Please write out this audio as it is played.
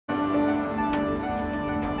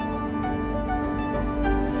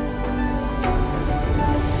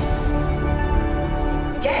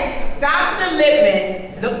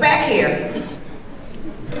Lipman, look back here.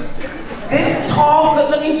 This tall,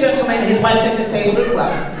 good-looking gentleman, his wife's at this table as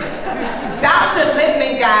well. Dr.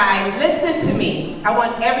 Lipman, guys, listen to me. I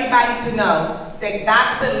want everybody to know that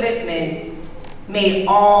Dr. Lipman made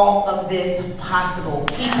all of this possible.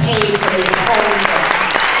 He paid for this whole thing.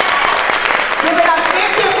 Give it up,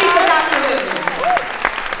 stand to your feet for Dr. Lipman.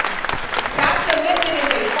 Dr. Lipman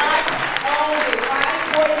is a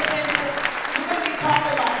five-quarter century. We're going to be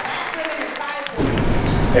talking about black women and 5 quarters.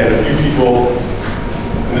 And a few people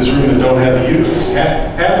in this room that don't have a uterus.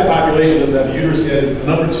 Half the population doesn't have a uterus yet. It's the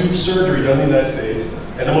 #2 surgery done in the United States.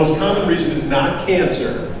 And the most common reason is not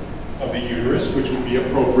cancer of the uterus, which would be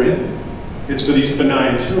appropriate. It's for these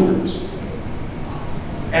benign tumors.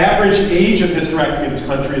 Average age of hysterectomy in this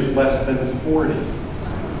country is less than 40.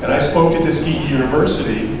 And I spoke at Tuskegee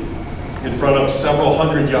University in front of several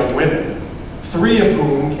hundred young women, 3 of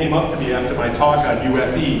whom came up to me after my talk on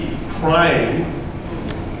UFE, crying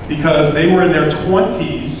because they were in their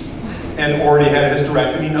 20s and already had a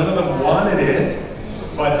hysterectomy. None of them wanted it,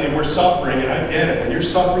 but they were suffering, and I get it. When you're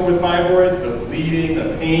suffering with fibroids, the bleeding,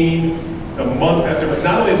 the pain, the month after month,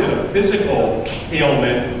 not only is it a physical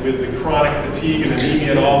ailment with the chronic fatigue and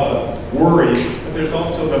anemia and all the worry, but there's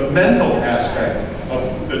also the mental aspect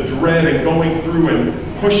of the dread and going through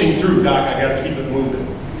and pushing through. Doc, I gotta keep it moving.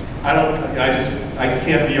 I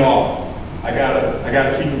can't be off. I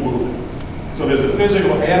gotta keep it moving. So there's a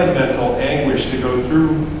physical and a mental anguish to go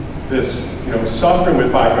through this, suffering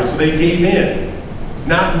with fibroids. So they gave in,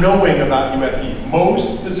 not knowing about UFE.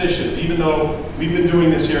 Most physicians, even though we've been doing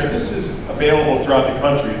this here, and this is available throughout the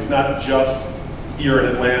country, it's not just here in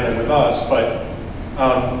Atlanta with us, but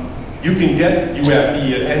you can get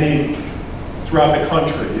UFE throughout the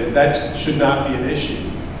country. That should not be an issue.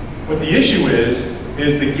 What the issue is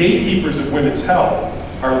the gatekeepers of women's health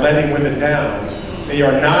are letting women down. They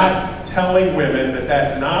are not telling women that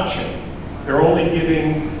that's an option. They're only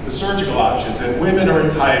giving the surgical options, and women are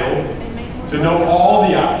entitled to know all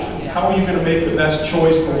the options. How are you going to make the best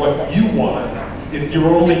choice for what you want if you're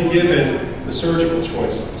only given the surgical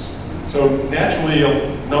choices? So naturally,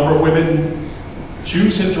 a number of women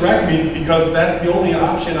choose hysterectomy because that's the only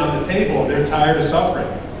option on the table, and they're tired of suffering.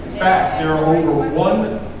 In fact, there are over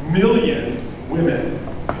 1 million women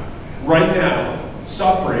right now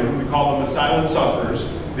suffering. We call them the silent sufferers.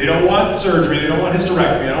 They don't want surgery, they don't want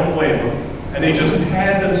hysterectomy, I don't blame them, and they just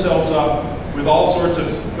pad themselves up with all sorts of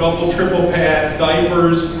double, triple pads,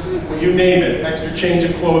 diapers, you name it, extra change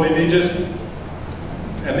of clothing, and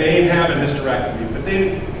they ain't having hysterectomy. But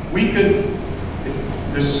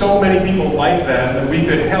there's so many people like them that we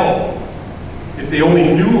could help if they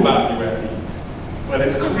only knew about UFE. But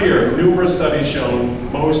it's clear, numerous studies shown,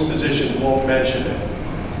 most physicians won't mention it.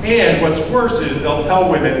 And what's worse is they'll tell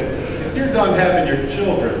women, if you're done having your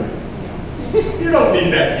children, you don't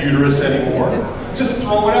need that uterus anymore. Just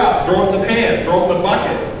throw it out, throw it in the pan, throw it in the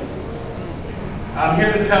bucket. I'm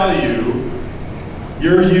here to tell you,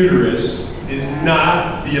 your uterus is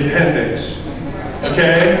not the appendix,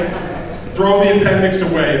 okay? Throw the appendix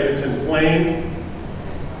away if it's inflamed.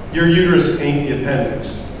 Your uterus ain't the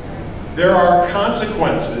appendix. There are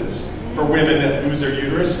consequences for women that lose their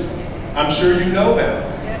uterus. I'm sure you know them.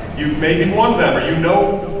 You may be one of them, or you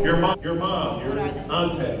know your mom, your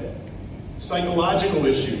auntie. Psychological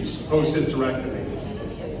issues post-hysterectomy.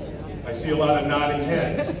 I see a lot of nodding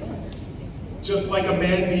heads. Just like a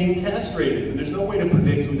man being castrated, and there's no way to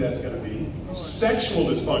predict who that's going to be. Sexual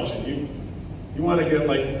dysfunction. You want to get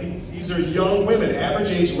these are young women, average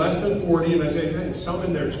age less than 40, and I say, hey, some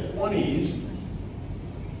in their 20s,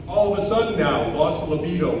 all of a sudden now, loss of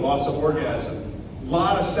libido, loss of orgasm, a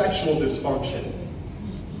lot of sexual dysfunction,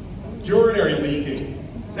 urinary leaking.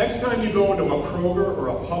 Next time you go into a Kroger or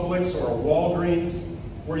a Publix or a Walgreens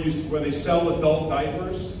where they sell adult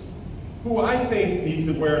diapers, who I think needs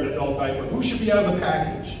to wear an adult diaper? Who should be on the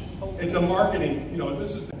package? It's a marketing,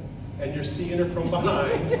 this is, and you're seeing her from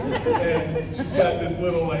behind, and she's got this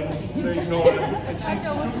little thing going, and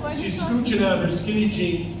she's scooching out her skinny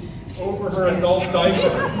jeans over her adult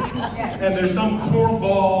diaper, and there's some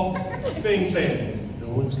cornball thing saying, no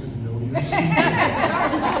one's gonna know your secret.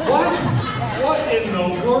 What in the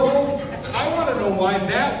world? I want to know why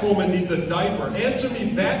that woman needs a diaper. Answer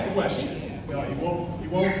me that question. No, you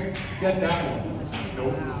won't get that one.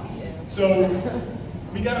 Nope. So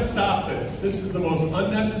we got to stop this. This is the most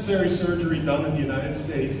unnecessary surgery done in the United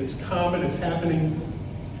States. It's common. It's happening.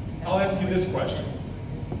 I'll ask you this question: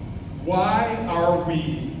 why are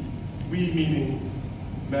we meaning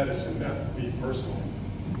medicine, not me personally?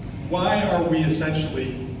 Why are we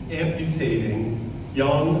essentially amputating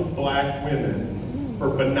young black women for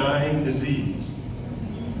benign disease?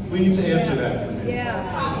 Please answer that for me.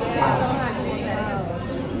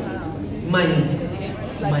 Money.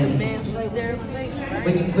 Money.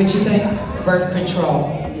 What you say? Birth control.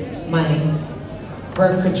 Money.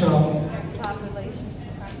 Birth control.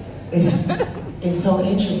 It's so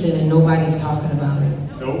interesting and nobody's talking about it.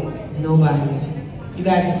 Nope. Nobody's. You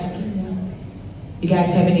guys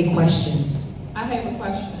have any questions? I have a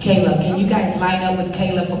question. Kayla, can you guys line up with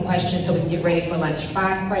Kayla for questions so we can get ready for lunch?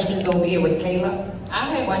 5 questions over here with Kayla.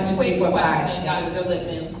 I have a quick question, Dr.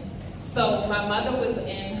 Lipman. So my mother was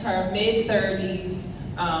in her mid-30s,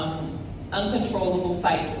 uncontrollable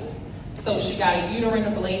cycle. So she got a uterine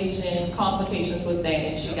ablation, complications with that,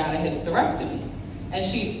 and she got a hysterectomy. And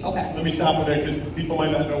Let me stop with that because people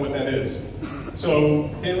might not know what that is. So,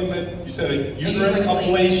 Kayla, you said a uterine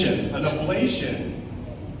ablation. An ablation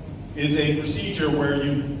is a procedure where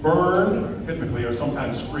you burn, typically, or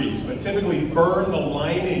sometimes freeze, but typically burn the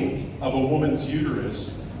lining of a woman's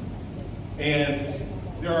uterus. And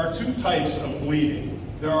there are 2 types of bleeding.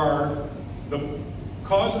 There are the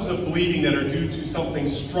causes of bleeding that are due to something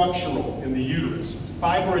structural in the uterus.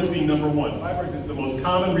 Fibroids being number 1. Fibroids is the most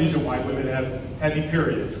common reason why women have heavy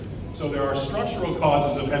periods. So there are structural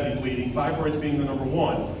causes of heavy bleeding, fibroids being the number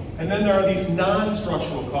 1. And then there are these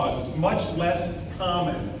non-structural causes, much less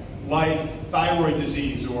common, like thyroid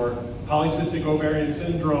disease or polycystic ovarian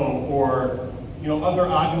syndrome or other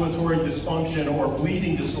ovulatory dysfunction or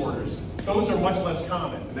bleeding disorders. Those are much less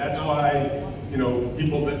common. And that's why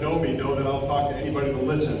people that know me know that I'll talk to anybody to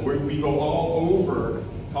listen. We go all over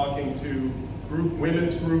talking to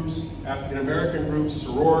women's groups, African American groups,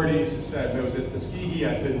 sororities. I was at Tuskegee.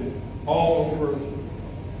 I've been all over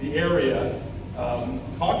the area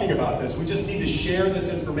talking about this. We just need to share this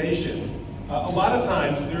information. A lot of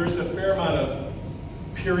times there's a fair amount of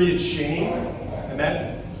period shame, and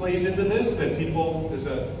that plays into this, that there's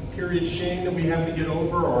a period shame that we have to get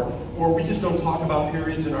over, or we just don't talk about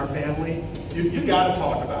periods in our family. You gotta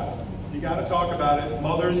talk about it. You gotta talk about it.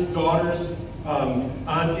 Mothers, daughters,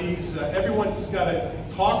 aunties, everyone's gotta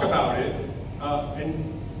talk about it, and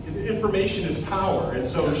information is power, and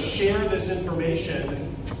so share this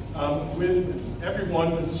information with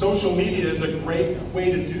everyone. Social media is a great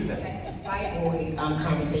way to do that. This fibroid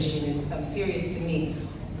conversation is serious to me.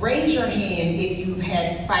 Raise your hand if you've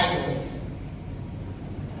had fibroids.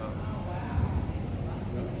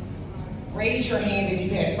 Raise your hand if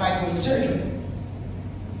you've had fibroid surgery.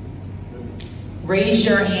 Raise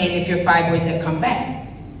your hand if your fibroids have come back.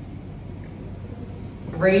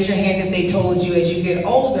 Raise your hands if they told you as you get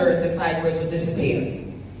older, the fibroids would disappear.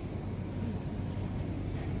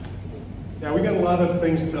 Yeah, we got a lot of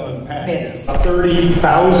things to unpack. Yes.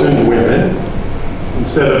 30,000 women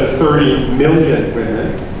instead of 30 million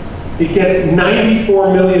women. It gets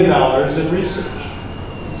 $94 million in research.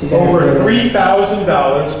 Over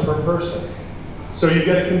 $3,000 per person. So you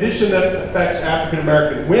get a condition that affects African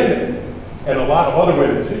American women, and a lot of other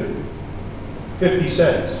women too, 50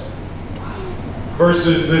 cents.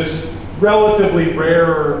 Versus this relatively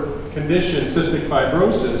rare condition, cystic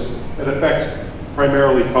fibrosis, that affects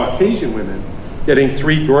primarily Caucasian women, getting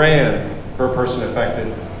 $3 grand per person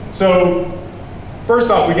affected. So first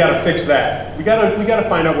off, we gotta fix that. We gotta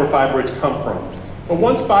find out where fibroids come from. But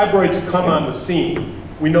once fibroids come on the scene,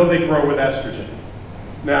 we know they grow with estrogen.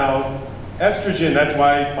 Now, estrogen, that's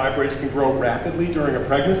why fibroids can grow rapidly during a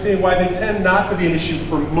pregnancy and why they tend not to be an issue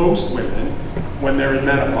for most women when they're in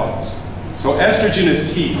menopause. So estrogen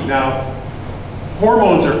is key. Now,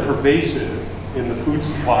 hormones are pervasive in the food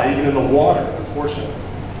supply, even in the water, unfortunately.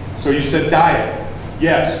 So you said diet.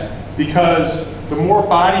 Yes, because the more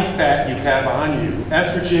body fat you have on you,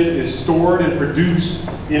 estrogen is stored and produced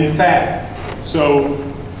in fat. So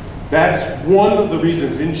that's one of the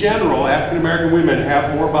reasons. In general, African American women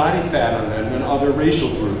have more body fat on them than other racial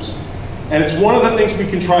groups. And it's one of the things we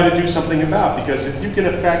can try to do something about, because if you can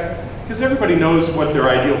because everybody knows what their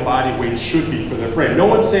ideal body weight should be for their frame. No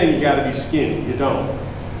one's saying you gotta be skinny, you don't.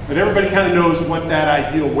 But everybody kind of knows what that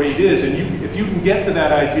ideal weight is, and if you can get to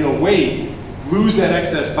that ideal weight, lose that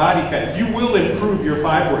excess body fat, you will improve your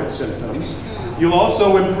fibroid symptoms. You'll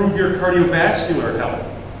also improve your cardiovascular health.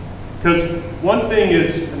 Because one thing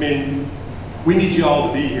is, we need you all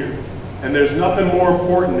to be here. And there's nothing more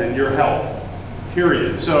important than your health,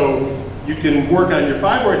 period. So you can work on your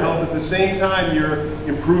fibroid health at the same time you're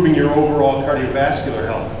improving your overall cardiovascular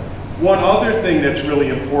health. One other thing that's really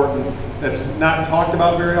important that's not talked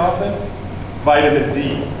about very often, vitamin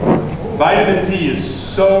D. Vitamin D is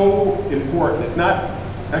so important.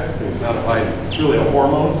 Technically it's not a vitamin, it's really a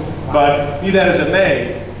hormone, but be that as it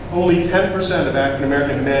may, only 10% of African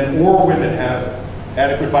American men or women have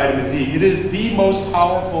adequate vitamin D. It is the most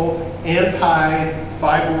powerful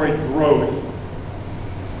anti-fibroid growth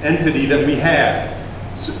entity that we have.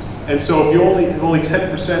 And so if you only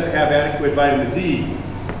 10% have adequate vitamin D,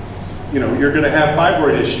 you're going to have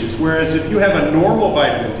fibroid issues. Whereas if you have a normal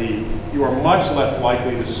vitamin D, you are much less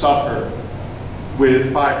likely to suffer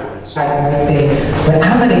with fibroids. But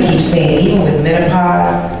I'm going to keep saying, even with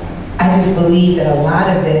menopause, I just believe that a lot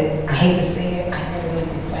of it, I hate to say it, I never went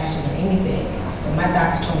through flashes or anything, but my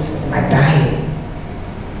doctor told me it was in my diet.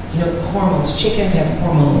 Hormones, chickens have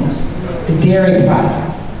hormones, the dairy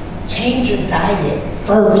products. Change your diet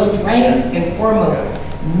first, right? And foremost,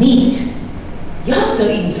 meat. Y'all still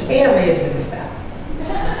eating spare ribs in the South.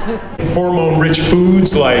 Hormone-rich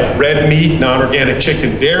foods like red meat, non-organic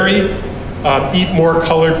chicken, dairy. Eat more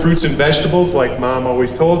colored fruits and vegetables like Mom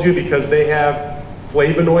always told you, because they have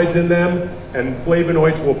flavonoids in them, and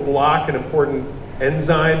flavonoids will block an important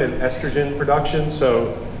enzyme in estrogen production.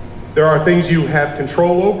 So there are things you have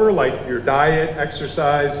control over, like your diet,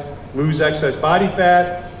 exercise, lose excess body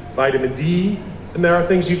fat, vitamin D, and there are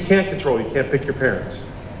things you can't control. You can't pick your parents.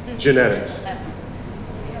 Genetics.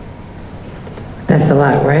 That's a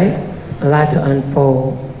lot, right? A lot to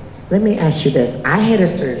unfold. Let me ask you this. I had a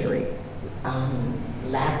surgery.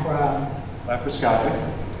 Laparoscopic.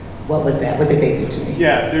 What was that? What did they do to me?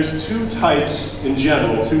 Yeah, there's two types in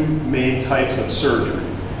general, two main types of surgery.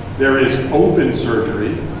 There is open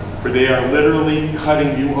surgery, where they are literally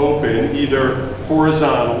cutting you open, either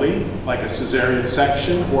horizontally, like a cesarean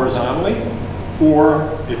section horizontally,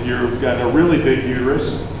 or if you've got a really big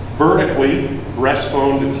uterus, vertically,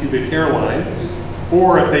 breastbone to pubic hairline,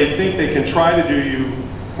 or if they think they can try to do you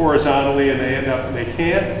horizontally and they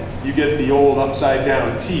can't, you get the old upside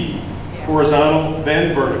down T. Horizontal,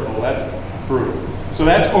 then vertical, that's brutal. So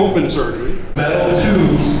that's open surgery. Metal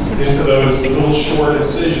tubes into those little short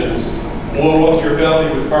incisions, blow up your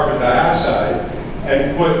belly with carbon dioxide,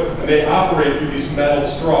 and they operate through these metal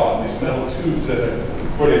straws, these metal tubes that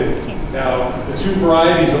are put in. Now, the two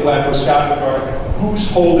varieties of laparoscopic are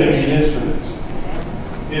who's holding the instruments.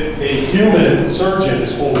 If a human surgeon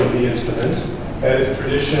is holding the instruments, that is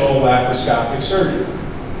traditional laparoscopic surgery.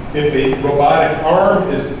 If a robotic arm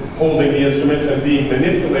is holding the instruments and being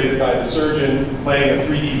manipulated by the surgeon playing a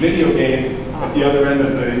 3D video game at the other end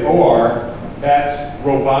of the OR, that's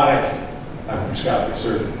robotic laparoscopic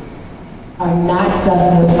surgery. Are not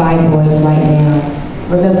suffering with fibroids right now.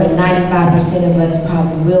 Remember, 95% of us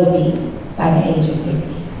probably will be by the age of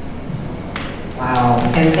 50. Wow,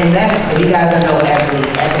 and that's, if you guys don't know Ebony.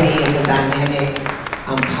 Ebony is a dynamic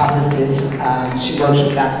publicist. She works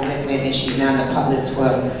with Dr. Lipman, and she's now the publicist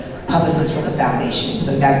for the foundation.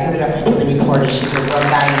 So you guys give it up for Ebony Porter. She's a real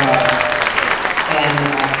dynamo. And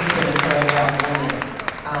she's an encourager of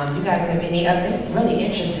women. You guys have any other, this is really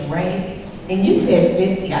interesting, right? And you said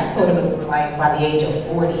 50, I thought it was like by the age of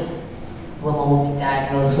 40, women will be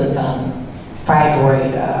diagnosed with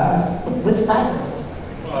fibroids.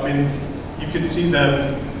 Well, I mean, you can see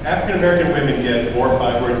them, African American women get more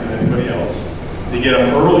fibroids than anybody else. They get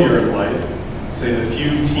them earlier in life. Say the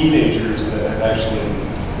few teenagers that have actually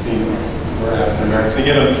seen were African Americans. They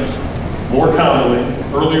get them more commonly,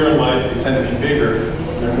 earlier in life, they tend to be bigger,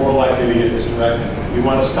 they're more likely to get hysterectomy. We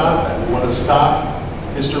want to stop that. We want to stop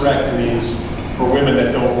hysterectomies for women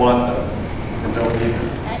that don't want them and don't need them.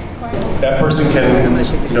 That person can,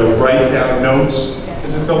 write down notes,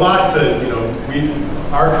 because it's a lot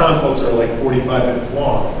to, our consults are like 45 minutes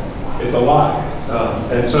long. It's a lot.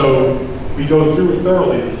 And so we go through it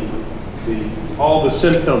thoroughly, all the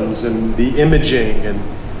symptoms and the imaging, and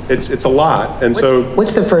it's a lot. And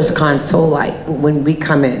what's the first consult like when we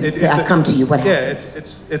come in? I come to you, what happens?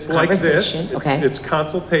 Yeah, it's like this. It's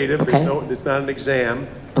consultative. Okay. It's not an exam.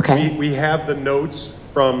 Okay. We have the notes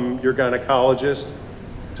from your gynecologist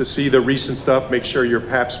to see the recent stuff, make sure your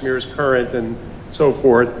pap smear is current and so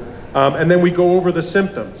forth. And then we go over the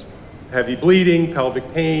symptoms. Heavy bleeding,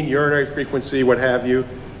 pelvic pain, urinary frequency, what have you.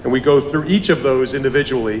 And we go through each of those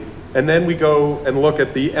individually. And then we go and look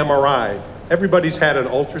at the MRI. Everybody's had an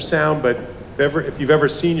ultrasound, but if you've ever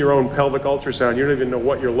seen your own pelvic ultrasound, you don't even know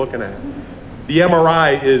what you're looking at. The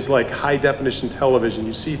MRI is like high definition television.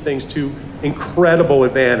 You see things to incredible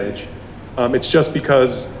advantage. It's just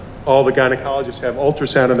because all the gynecologists have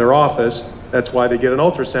ultrasound in their office. That's why they get an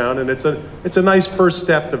ultrasound, and it's a nice first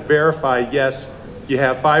step to verify, yes, you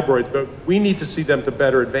have fibroids, but we need to see them to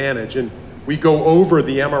better advantage. And we go over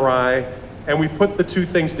the MRI and we put the two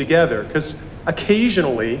things together, because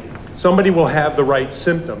occasionally somebody will have the right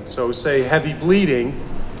symptom. So say heavy bleeding,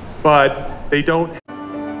 but they don't